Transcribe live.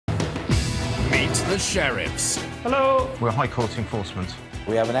the Sheriffs. Hello. We're High Court enforcement.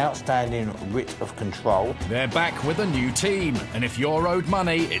 We have an outstanding writ of control. They're back with a new team, and if you're owed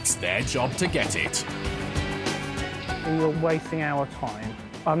money, it's their job to get it. You're wasting our time.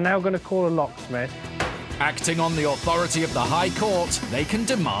 I'm now going to call a locksmith. Acting on the authority of the High Court, they can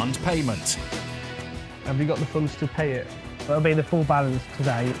demand payment. Have you got the funds to pay it? That'll be the full balance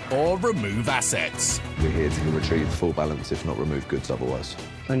today. Or remove assets. We're here to retrieve the full balance, if not remove goods otherwise.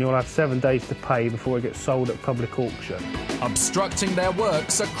 And you'll have 7 days to pay before it gets sold at public auction. Obstructing their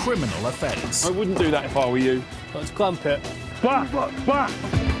work's a criminal offence. I wouldn't do that if I were you. Let's clamp it. Bah! Bah!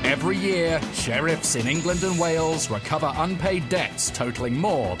 Every year, sheriffs in England and Wales recover unpaid debts totalling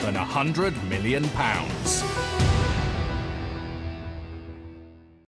more than £100 million.